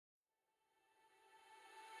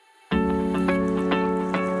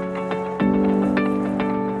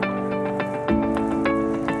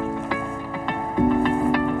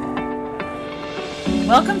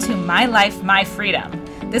Welcome to My Life, My Freedom.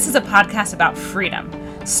 This is a podcast about freedom.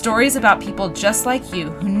 Stories about people just like you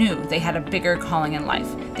who knew they had a bigger calling in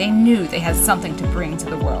life. They knew they had something to bring to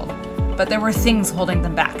the world. But there were things holding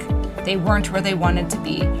them back. They weren't where they wanted to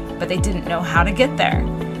be, but they didn't know how to get there.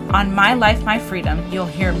 On My Life, My Freedom, you'll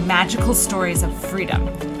hear magical stories of freedom,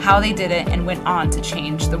 how they did it and went on to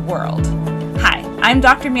change the world. Hi, I'm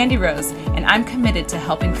Dr. Mandi Rose, and I'm committed to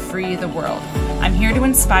helping free the world. I'm here to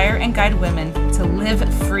inspire and guide women to live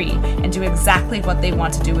free and do exactly what they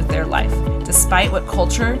want to do with their life, despite what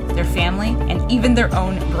culture, their family, and even their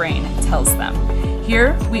own brain tells them.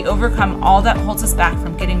 Here, we overcome all that holds us back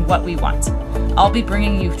from getting what we want. I'll be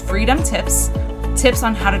bringing you freedom tips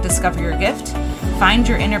on how to discover your gift, find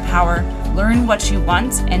your inner power, learn what you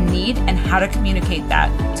want and need, and how to communicate that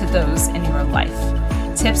to those in your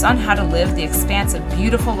life. Tips on how to live the expansive,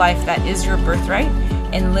 beautiful life that is your birthright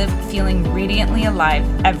and live feeling radiantly alive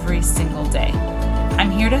every single day.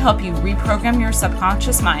 I'm here to help you reprogram your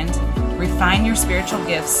subconscious mind, refine your spiritual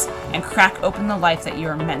gifts, and crack open the life that you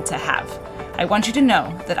are meant to have. I want you to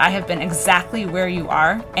know that I have been exactly where you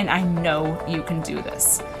are, and I know you can do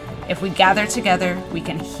this. If we gather together, we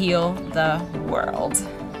can heal the world.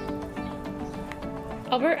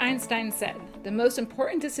 Albert Einstein said, "The most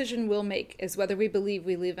important decision we'll make is whether we believe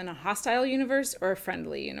we live in a hostile universe or a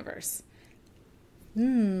friendly universe."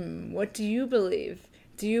 What do you believe?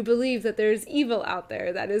 Do you believe that there's evil out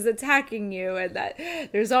there that is attacking you and that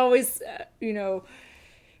there's always, all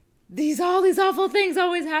these awful things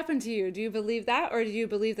always happen to you? Do you believe that? Or do you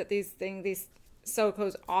believe that these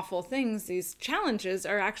so-called awful things, these challenges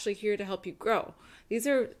are actually here to help you grow? These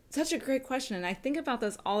are such a great question. And I think about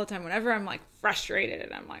this all the time whenever I'm frustrated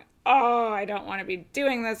and I'm I don't want to be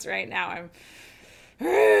doing this right now.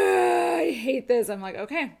 I hate this. I'm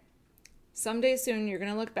okay. Someday soon, you're going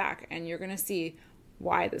to look back and you're going to see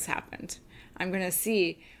why this happened. I'm going to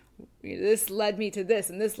see this led me to this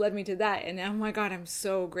and this led me to that. And oh my God, I'm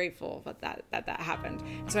so grateful that happened.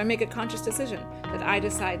 So I make a conscious decision that I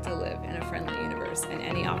decide to live in a friendly universe, and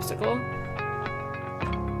any obstacle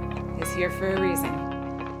is here for a reason.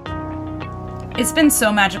 It's been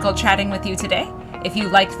so magical chatting with you today. If you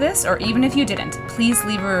liked this, or even if you didn't, please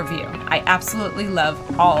leave a review. I absolutely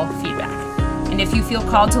love all feedback. And if you feel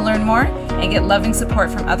called to learn more and get loving support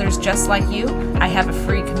from others just like you, I have a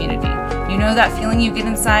free community. You know that feeling you get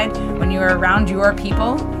inside when you are around your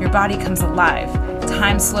people? Your body comes alive,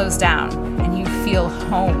 time slows down, and you feel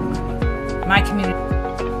home. My community